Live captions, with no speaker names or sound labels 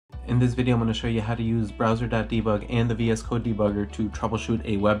In this video, I'm going to show you how to use browser.debug and the vscode debugger to troubleshoot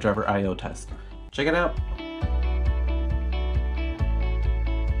a WebDriver I/O test. Check it out!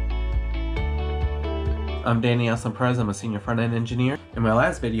 I'm Aslam-Perez, I'm a senior front-end engineer. In my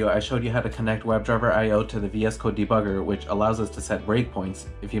last video, I showed you how to connect WebDriver I/O to the vscode debugger, which allows us to set breakpoints.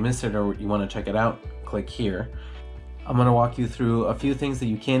 If you missed it or you want to check it out, click here. I'm going to walk you through a few things that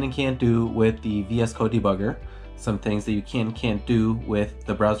you can and can't do with the vscode debugger, some things that you can and can't do with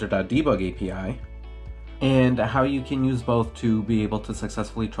the browser.debug API, and how you can use both to be able to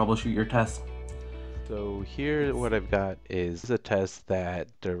successfully troubleshoot your tests. So here what I've got is a test that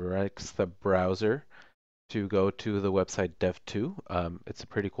directs the browser to go to the website dev2. It's a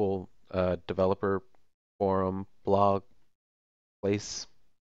pretty cool developer forum, blog, place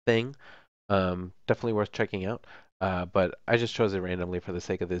thing. Definitely worth checking out. But I just chose it randomly for the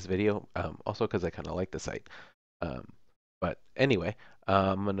sake of this video, also because I kind of like the site. But anyway,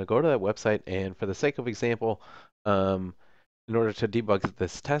 I'm going to go to that website, and for the sake of example, in order to debug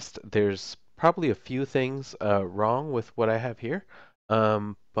this test, there's probably a few things wrong with what I have here,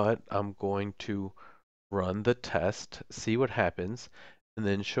 but I'm going to run the test, see what happens, and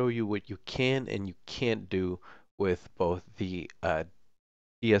then show you what you can and you can't do with both the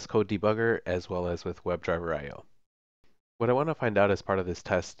vscode debugger as well as with WebDriver I/O. What I want to find out as part of this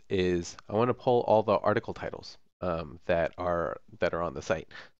test is I want to pull all the article titles that are on the site.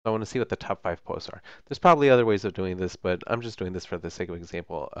 So I want to see what the top 5 posts are. There's probably other ways of doing this, but I'm just doing this for the sake of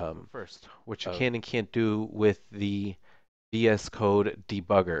example. First, what you can and can't do with the vscode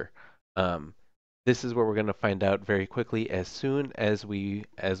debugger. This is what we're going to find out very quickly as soon as we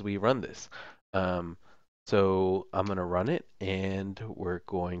run this. So I'm going to run it, and we're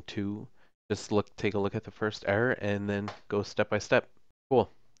going to just take a look at the first error and then go step by step.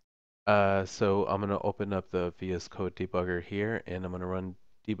 Cool. So I'm going to open up the vscode debugger here, and I'm going to run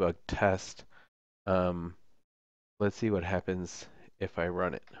debug test. Let's see what happens if I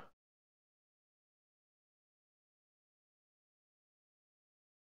run it.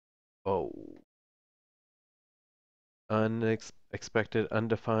 Oh. Unexpected,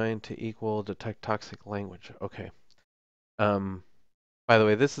 undefined to equal, detect toxic language. Okay. By the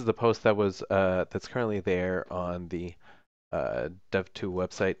way, this is the post that was that's currently there on the dev2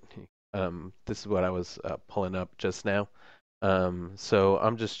 website. This is what I was pulling up just now. So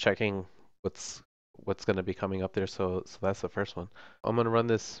I'm just checking what's going to be coming up there. So that's the first one. I'm going to run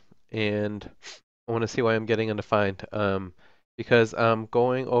this, and I want to see why I'm getting undefined. Because I'm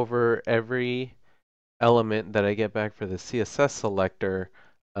going over every element that I get back for the CSS selector.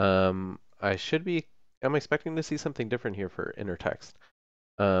 I'm expecting to see something different here for inner text.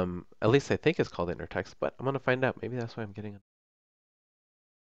 At least I think it's called inner text, but I'm going to find out. Maybe that's why I'm getting it.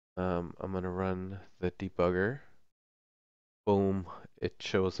 I'm going to run the debugger. Boom, it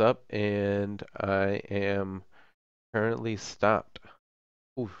shows up, and I am currently stopped.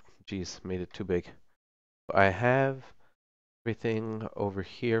 Ooh, geez, made it too big. I have everything over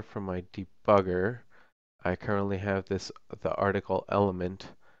here from my debugger. I currently have the article element.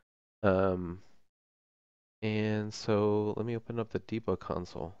 And so let me open up the debug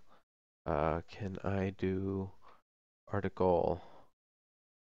console. Can I do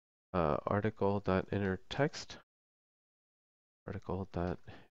article.innerText,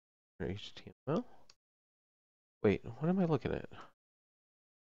 article.innerHTML? Wait, what am I looking at?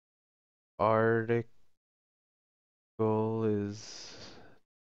 Article is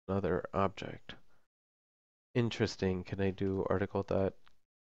another object. Interesting. Can I do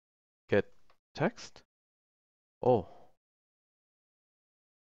article.getText? Oh.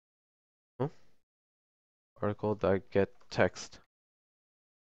 Huh? Article.getText.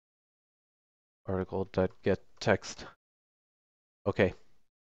 Article.getText. Okay.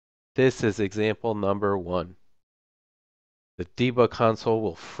 This is example number 1. The debug console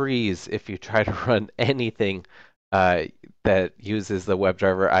will freeze if you try to run anything that uses the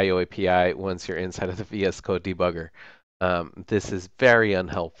WebDriver I/O API once you're inside of the VS Code debugger. This is very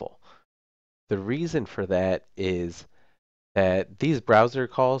unhelpful. The reason for that is that these browser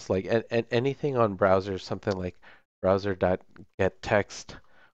calls, like anything on browser, something like browser.getText,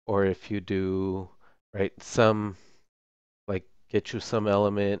 or if you do some get you some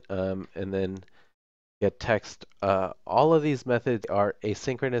element and then get text, all of these methods are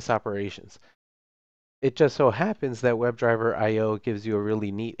asynchronous operations. It just so happens that WebDriver I/O gives you a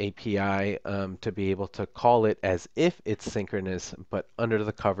really neat API to be able to call it as if it's synchronous, but under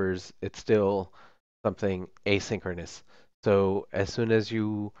the covers, it's still something asynchronous. So as soon as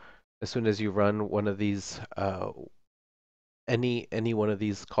you run one of these, any one of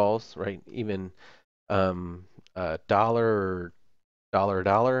these calls, right? Even $, or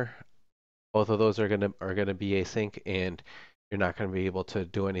 $, both of those are gonna be async, and you're not gonna be able to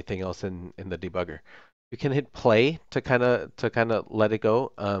do anything else in the debugger. You can hit play to kind of let it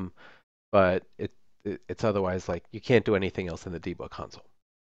go, but it's otherwise like you can't do anything else in the debug console.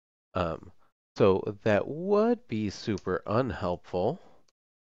 So that would be super unhelpful,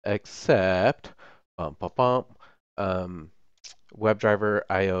 except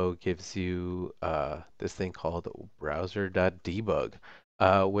WebDriverio gives you this thing called browser.debug,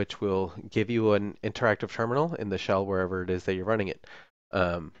 which will give you an interactive terminal in the shell wherever it is that you're running it.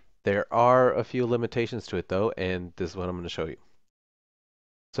 There are a few limitations to it though, and this is what I'm going to show you.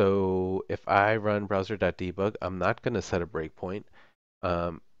 So if I run browser.debug, I'm not going to set a breakpoint,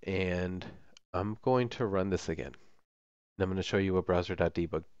 and I'm going to run this again. And I'm going to show you what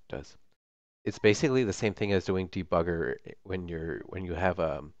browser.debug does. It's basically the same thing as doing debugger when you have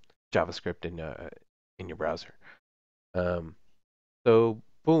JavaScript in your browser. So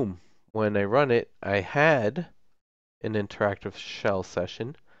boom, when I run it, I had an interactive shell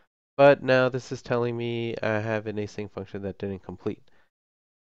session, but now this is telling me I have an async function that didn't complete.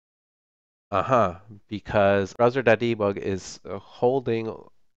 Because browser.debug is holding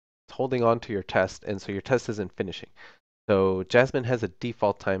on to your test, and so your test isn't finishing. So Jasmine has a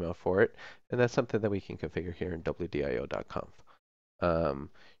default timeout for it, and that's something that we can configure here in wdio.conf.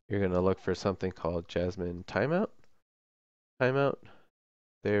 You're going to look for something called Jasmine timeout.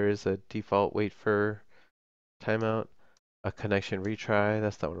 There is a default wait for timeout, a connection retry.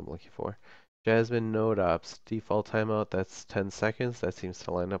 That's not what I'm looking for. Jasmine node ops default timeout. That's 10 seconds. That seems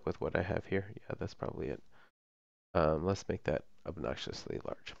to line up with what I have here. Yeah, that's probably it. Let's make that obnoxiously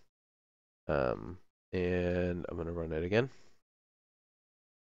large. And I'm going to run it again.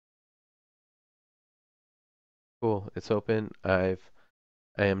 Cool, it's open. I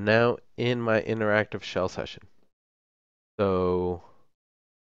am now in my interactive shell session. So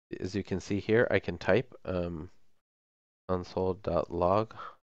as you can see here, I can type console.log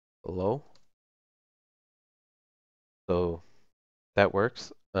hello. So that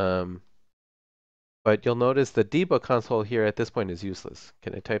works. But you'll notice the debug console here at this point is useless.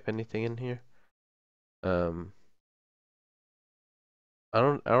 Can I type anything in here? I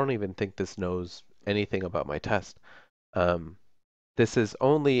don't even think this knows anything about my test. This is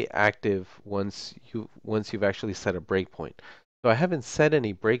only active once you've actually set a breakpoint. So I haven't set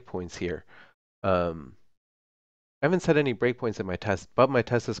any breakpoints here. I haven't set any breakpoints in my test, but my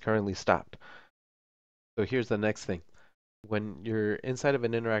test is currently stopped. So here's the next thing. When you're inside of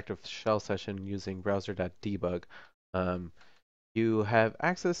an interactive shell session using browser.debug, you have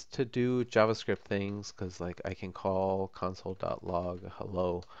access to do JavaScript things, because like I can call console.log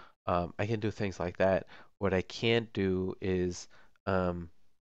hello. I can do things like that. What I can't do is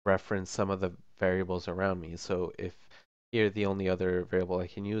reference some of the variables around me. So if here the only other variable I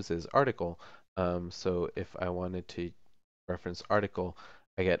can use is article. So if I wanted to reference article,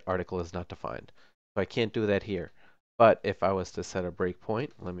 I get article is not defined. So I can't do that here. But if I was to set a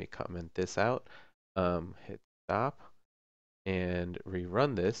breakpoint, let me comment this out, hit stop, and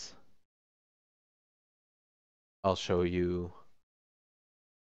rerun this, I'll show you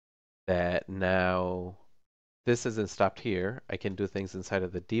that now this isn't stopped here. I can do things inside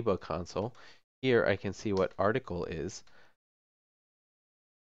of the debug console. Here I can see what article is,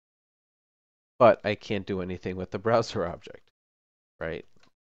 but I can't do anything with the browser object, right?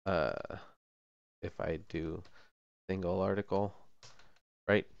 If I do single article,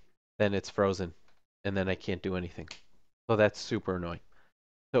 right, then it's frozen, and then I can't do anything. So that's super annoying.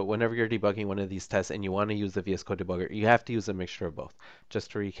 So whenever you're debugging one of these tests and you want to use the VS Code debugger, you have to use a mixture of both.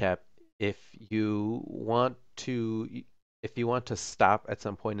 Just to recap, if you want to stop at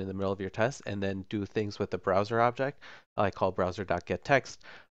some point in the middle of your test and then do things with the browser object, I call browser.getText,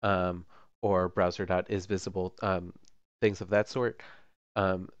 or browser.isVisible, things of that sort,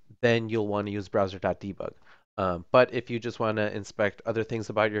 then you'll want to use browser.debug. But if you just want to inspect other things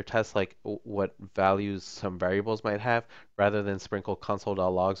about your test, like what values some variables might have, rather than sprinkle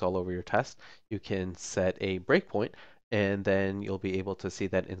console.logs all over your test, you can set a breakpoint, and then you'll be able to see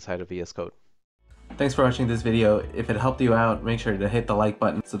that inside of VS Code. Thanks for watching this video. If it helped you out, make sure to hit the like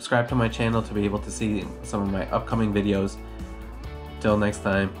button. Subscribe to my channel to be able to see some of my upcoming videos. Till next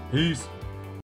time, peace!